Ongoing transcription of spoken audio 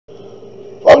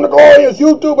From the glorious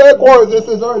YouTube headquarters, this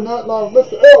is our Nightline,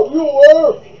 Mr. L.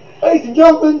 Mueller. Ladies and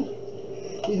gentlemen,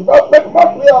 he's about to make a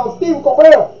mockery out of Stephen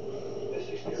Colbert.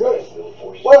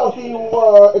 What else do you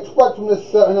expect from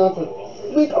this announcement?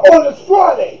 I mean, come on, it's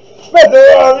Friday.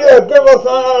 Mr. Give us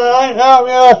another night now,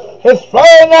 it's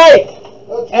Friday night.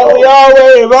 And we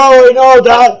already know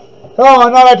that. Oh,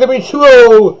 no, that to be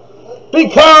true.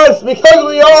 Because we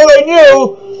already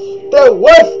knew that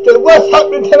what's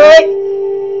happening tonight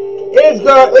is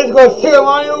gonna stick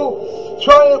on you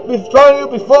trying to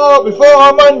before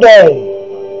on Monday.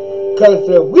 Cause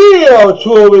the real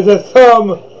truth is just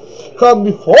come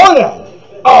before that.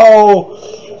 Oh,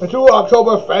 the true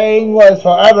October fame was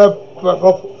forever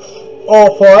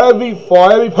for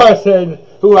every person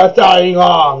who has dying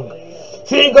young.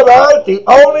 Think about it, the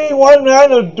only one man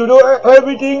to do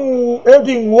everything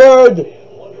word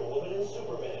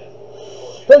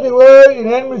in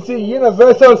NBC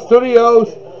Universal Studios,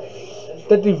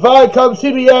 the Viacom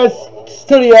CBS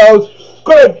Studios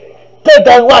could have done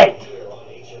that right.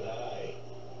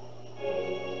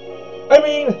 I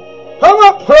mean,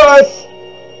 Paramount Plus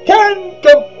can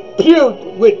compute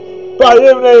by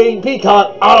eliminating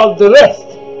Peacock out of the list.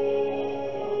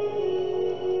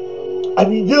 I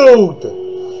mean, dude,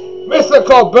 Mr.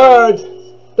 Colbert,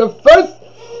 the first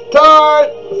time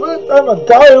a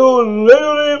guy who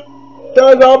literally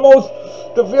does almost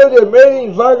to feel the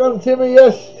amazing Viacom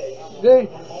CBS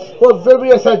what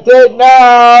CBS I did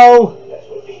now.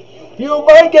 You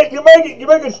might get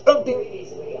something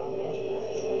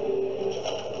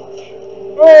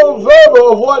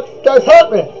verbal of what does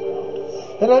happen.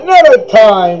 And another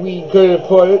time we could have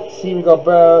put it, Stephen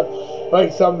Colbert,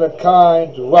 like some of the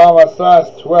kind drama /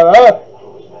 Twitter,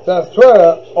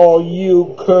 or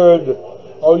you could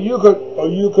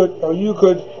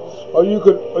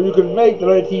make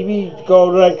the TV go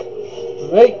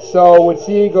like so with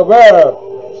Stephen Colbert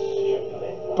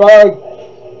by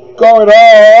going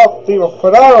off the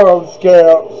phenomenal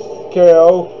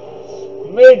scale.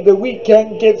 Made the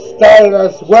weekend get started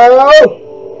as well,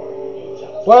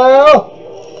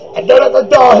 and then at the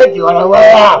door hit you on the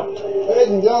way out. Ladies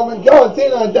and gentlemen, John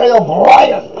Cena and Daniel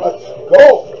Bryan. Let's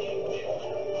go.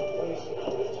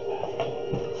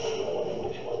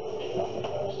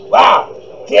 Wow,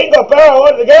 Stephen Colbert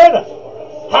once again.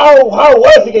 How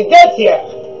was he gonna get here?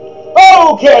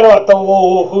 Oh, who cares about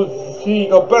who Stephen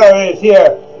Colbert is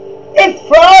here? It's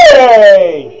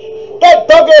Friday. That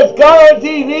Dorkiest guy on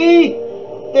TV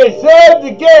deserves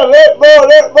to get a little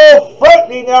more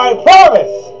friendly now, I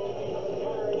promise.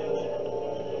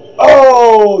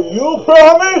 Oh, you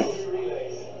promise?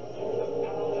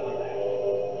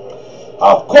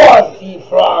 Of course he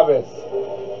promised.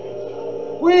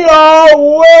 We've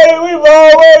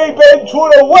already been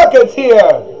through the workers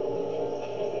here.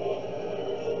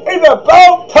 It's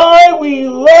about time we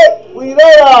let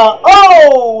our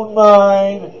own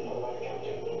mind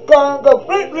gone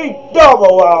completely dumb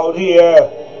around here.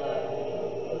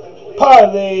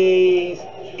 Please.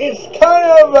 It's kind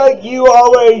of like you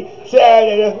always said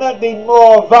that there's nothing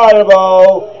more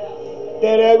valuable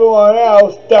than everyone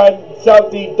else does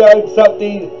something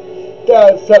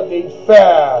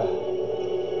fair.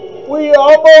 We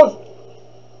almost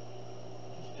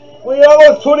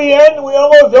to the end. We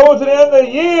almost to the end of the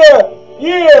year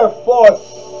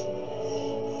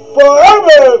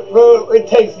forever. It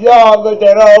takes longer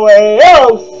than always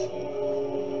else.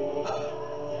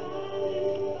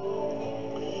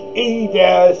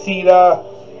 Either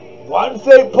once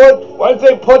they put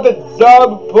the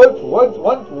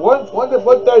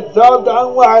job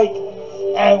done right,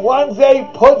 and once they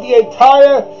put the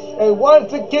entire, and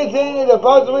once the kids in the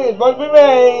supposed to be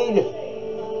made,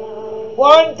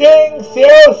 one thing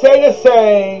still say the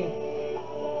same.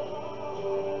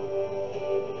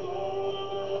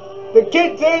 The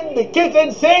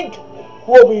kitchen sink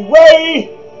will be ready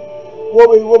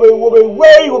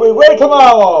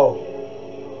tomorrow.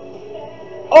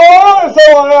 Or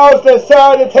someone else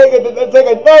decided to take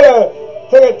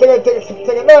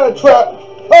another trip.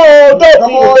 Oh, don't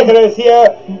be ridiculous here.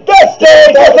 Let's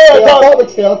stay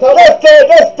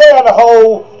on the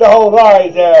whole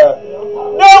ride there.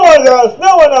 No one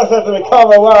else has to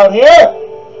come around here.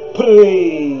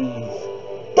 Please,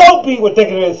 don't be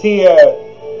ridiculous here.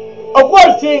 Of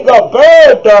what Stephen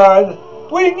Colbert done,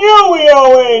 we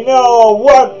already know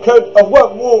what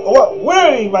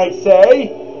Willie might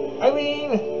say. I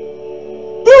mean,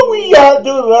 do we have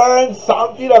to learn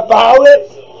something about it?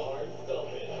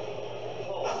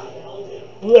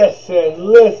 Listen,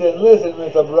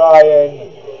 Mr. Bryan.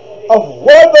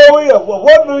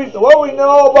 What we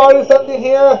know about is something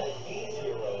here.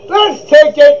 Let's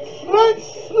take it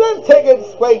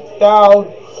straight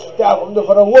down down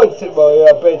for the woods a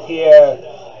little bit here.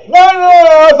 None of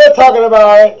us are talking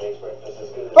about it.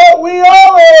 But we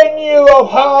already knew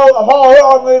of how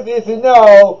long it is to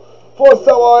know for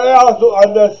someone else to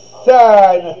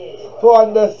understand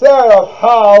of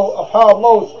how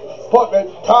most important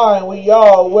time we've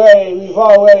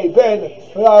already been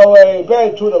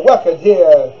through the record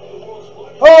here.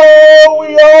 Oh,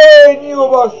 we already knew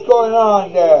what's going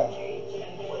on there.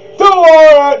 Do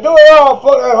it all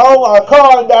for at home, I'll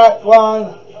call on that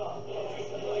one.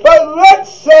 But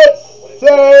let's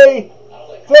say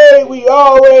we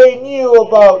already knew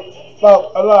about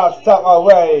a lot of stuff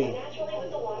already.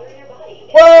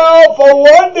 Well, for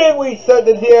one thing we said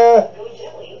it here,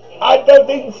 I don't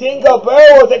think Stephen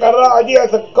Colbert will take a lot of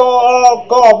ideas to go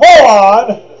more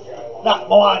on. Not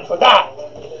more on for that.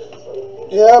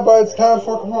 Yeah, but it's time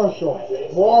for commercial.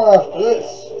 More after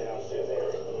this.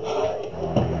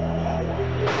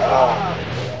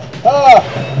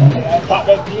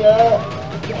 Topic here.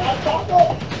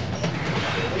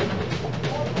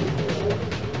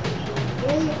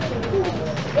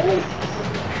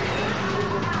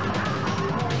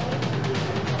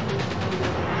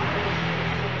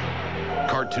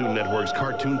 Cartoon Network's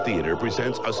Cartoon Theater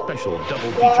presents a special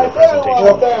double feature presentation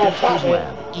of Dexter's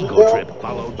Lab, Ego Trip,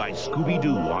 followed by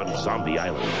Scooby-Doo on Zombie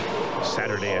Island.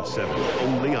 Saturday at 7,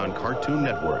 only on Cartoon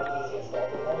Network.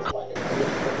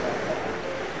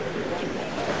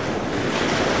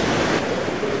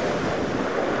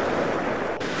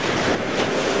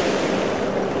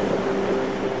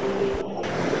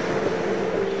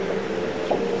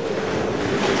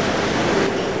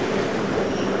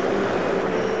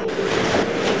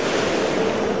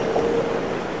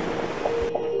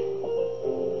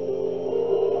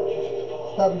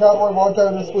 Haven't got one more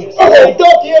time this week. Okay,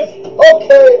 Dorkiest!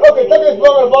 Okay, Dorkiest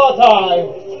moment of all time.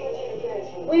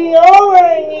 We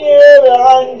already knew the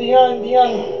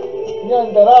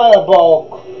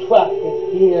undeniable track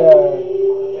is here.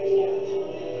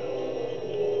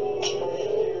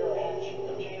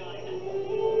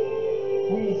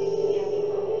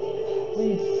 We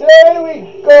say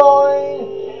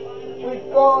we're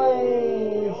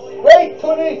going straight to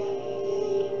the,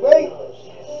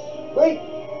 straight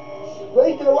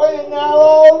to the white and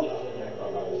narrow.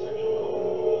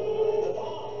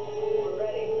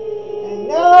 And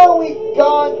now we've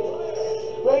gone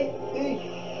straight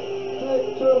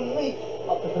to the meat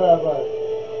of the cover.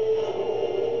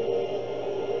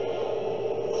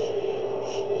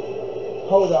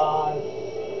 Hold on.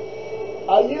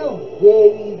 Are you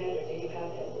ready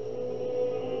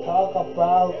to talk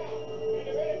about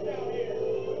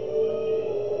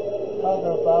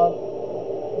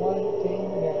one thing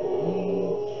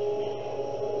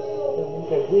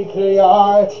that we clearly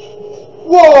are?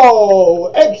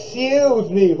 Whoa! Excuse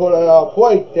me for the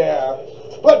point there.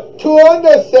 But to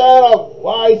understand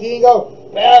why Stephen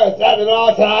Colbert is at it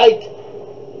all tonight,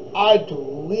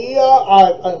 we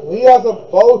are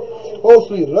supposed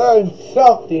to learn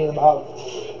something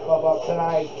about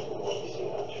tonight.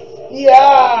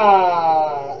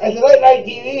 Yeah! And the Nightline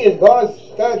TV is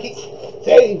gonna keep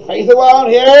saying face around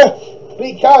here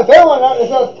because everyone is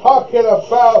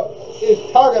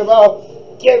talking about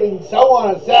giving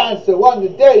someone a chance to run the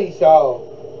Dirty Show.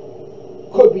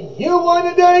 Could be you run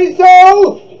the Dirty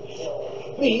Show?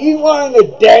 Me running the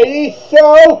Dirty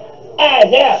Show? As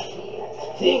if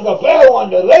Stephen Colbert won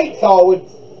the Late Show with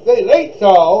the Late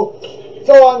Show.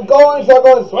 So I'm going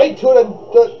straight to the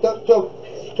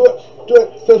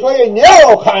straight and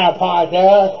narrow kind of part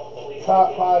there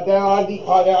on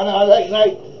late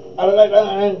night on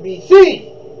NBC.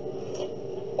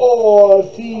 Or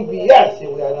CBS, if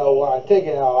we know what I'm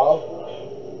thinking of.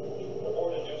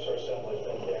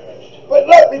 But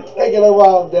let me take it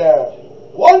around there.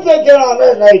 Once I get on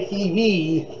Nightline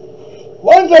TV,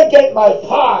 once I get my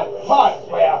pot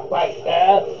right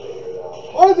there,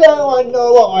 once I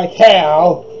know what my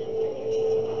tail,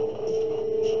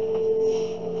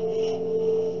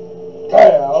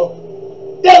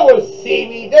 they will see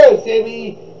me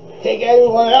take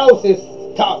everyone else's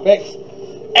topics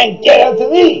and get them to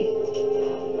me.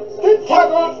 Talk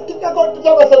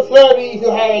about some celebrities who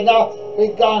have not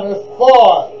been gone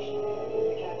before.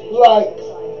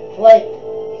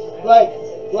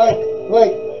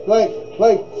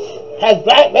 Has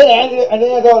Black Men and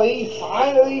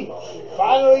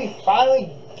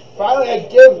finally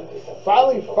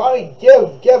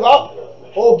give up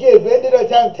or give in to the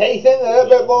temptation a little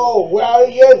bit more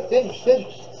warrior since the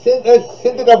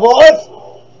divorce?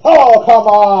 Oh, come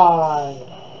on.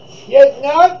 You're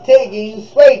not taking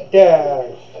straight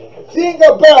there. Stephen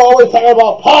Colbert always talking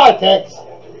about politics.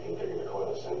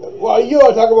 While you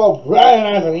are talking about Brian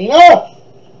and Angelina.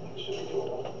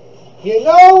 You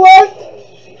know what?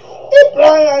 If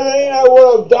I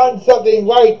would have done something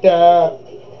right there.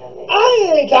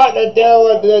 I ain't thought that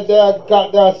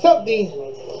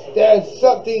there's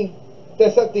something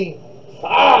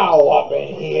foul up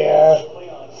in here.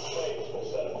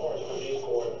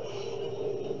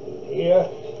 Here.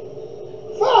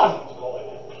 Foul.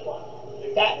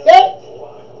 That's it.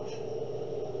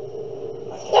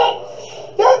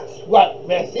 That's what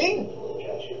missing.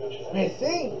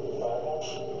 Missing.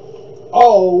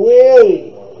 Oh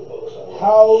really?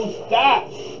 How's that?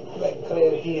 Right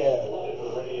clear here.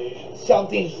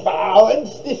 Something foul and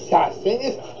disgusting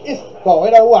is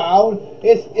going around.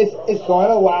 It's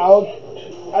going around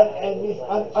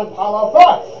on our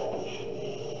bus.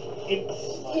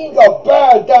 Stephen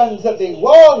Colbert done something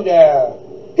wrong there.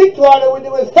 He tried to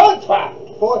renew his contract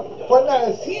for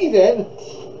another season,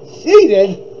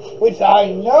 which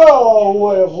I know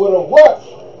would have worked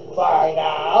by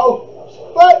now.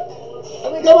 But I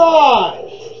mean, come on.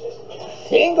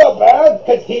 Stephen Colbert,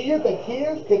 continue, like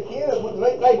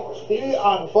Stevie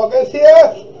on focus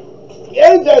here.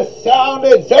 You just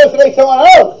sounded just like someone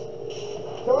else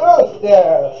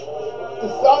there.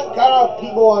 There's some kind of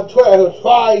people on Twitter who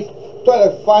try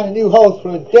to find a new host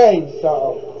for the day,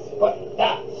 so. But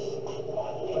that's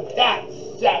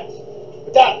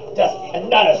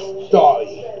another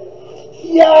story.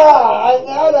 Yeah,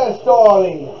 another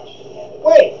story.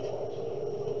 Wait.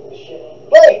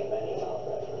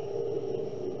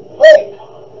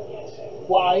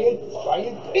 Why are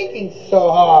you thinking so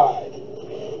hard?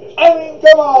 I mean,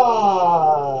 come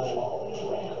on.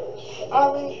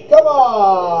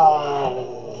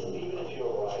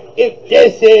 If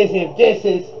this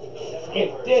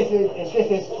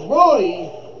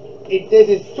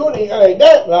is truly a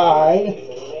Nightline,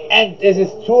 and this is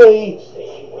truly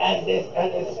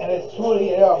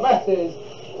a message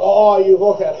for all you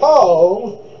folks at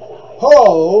home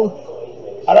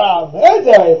around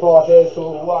military forces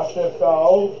who watch the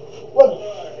show, we're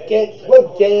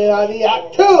getting on the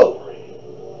act too.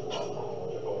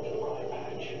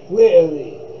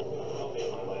 Really.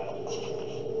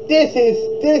 This is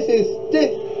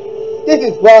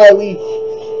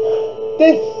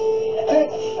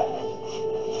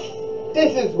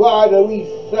why we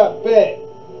step in.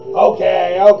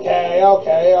 Okay.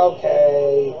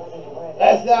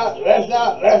 Let's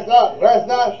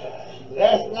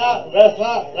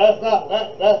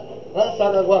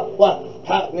talk about what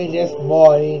happened this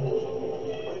morning.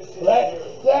 Let's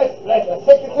take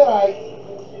it tonight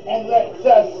and let's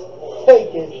just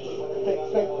take it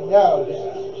now.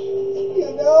 You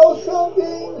know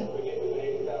something?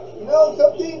 Now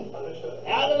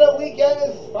that the weekend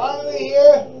is finally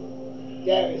here,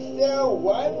 there is still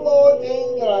one more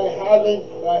thing that I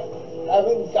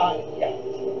haven't gotten yet.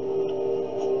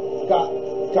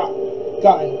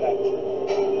 Gotten yet.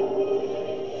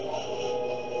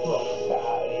 Look,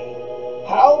 Sally,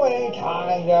 how many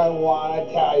times do I want to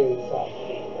tell you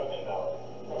something?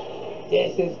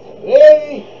 This is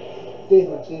really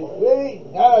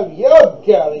none of your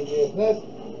girly business.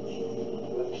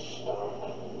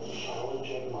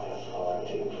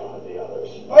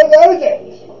 What is it?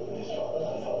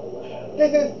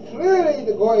 This is clearly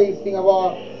the greatest thing of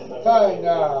all time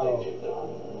now.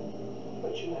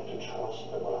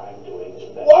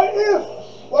 What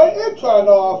if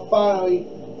Trano finally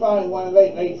won a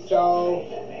late show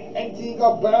and Stephen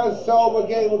Colbert's show will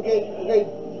get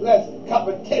less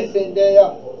competition than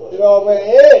it already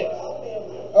is?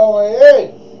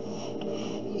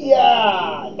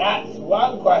 Yeah, that's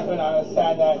one question I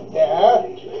understand that there.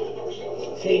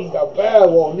 Stephen Colbert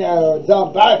will now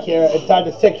jump back here and try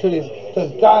to stick to his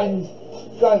guns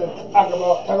and talk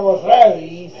about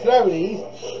celebrities,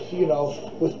 you know,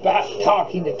 was back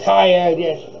talking the entire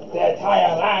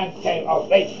landscape of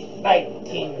late night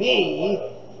TV.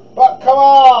 But come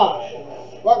on,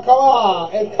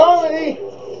 if comedy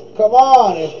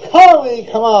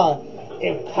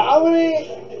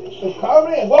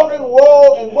and rock and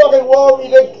roll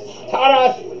music taught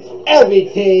us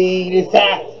everything is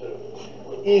that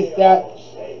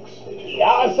the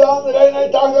awesome the late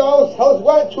night talk host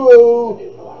went through.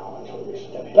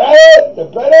 The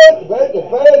better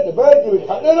you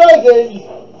become the legend,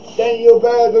 then you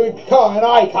better become an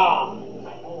icon.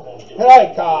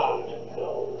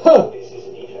 Huh.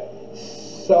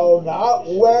 So not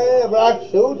wearing a black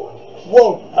suit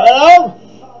won't hurt them?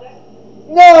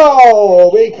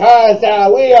 No, because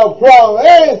we are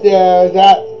promised is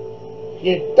that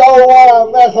you don't want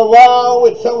to mess around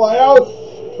with someone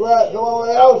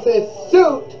else's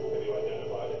suit.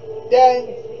 Then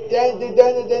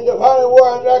the probably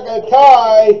wearing like a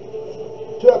tie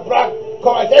to a black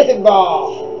conversation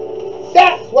bar.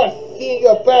 That's what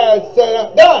the bad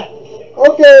setup done.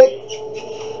 Okay,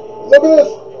 look at this.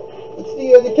 It's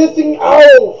the kissing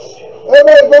owls.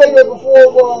 Everybody's ready before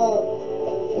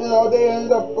they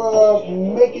end up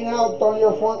making out on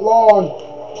your front lawn.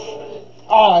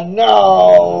 Oh no!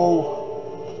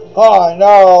 Oh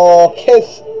no!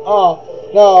 Kissing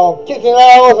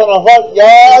owls on the front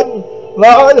yard,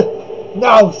 Lord.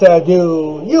 No, sir,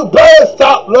 dude. You better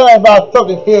stop learning about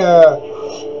something here.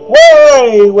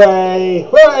 Well,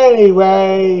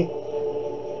 anyway,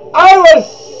 I was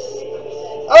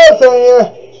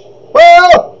saying,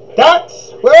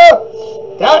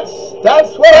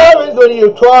 that's what happens when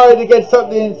you try to get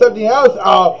something else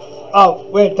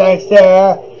out with that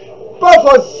there. But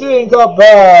for Stephen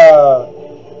Colbert,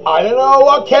 I don't know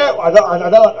what I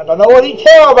don't know what he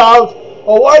cares about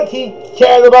or what he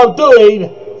cares about doing,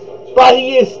 but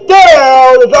he is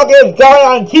still the darkest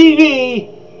guy on TV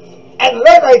and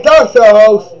late night talk show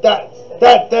host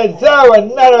that deserve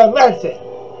another mention.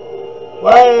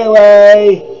 Well,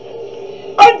 anyway,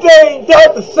 I think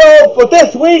that's the show for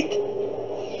this week,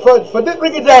 for this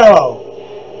week in general.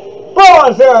 But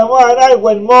on tomorrow night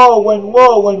when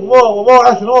more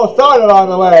action all started on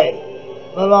the way.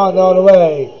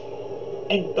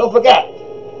 And don't forget,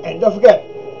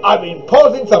 I've been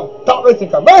posting some top racing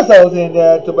commercials in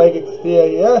there to make it clear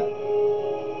here.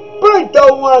 But I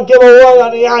don't want to give away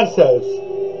on the answers.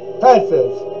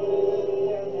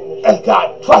 It's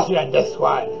got, trust me on this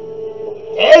one.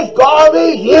 It's gonna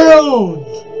be huge!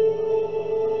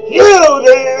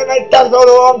 And it takes a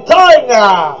long time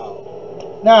now.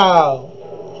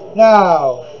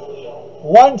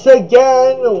 Once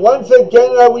again,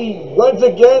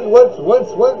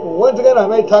 I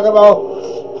may talk about,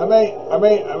 I may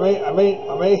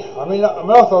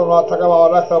also not talk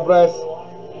about Alexa Bliss,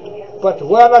 but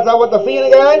we're not talking about the Fiend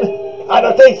again? I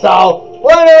don't think so.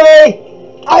 Well, anyway,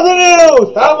 other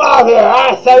news, I'm out here.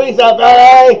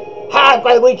 Have a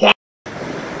great weekend.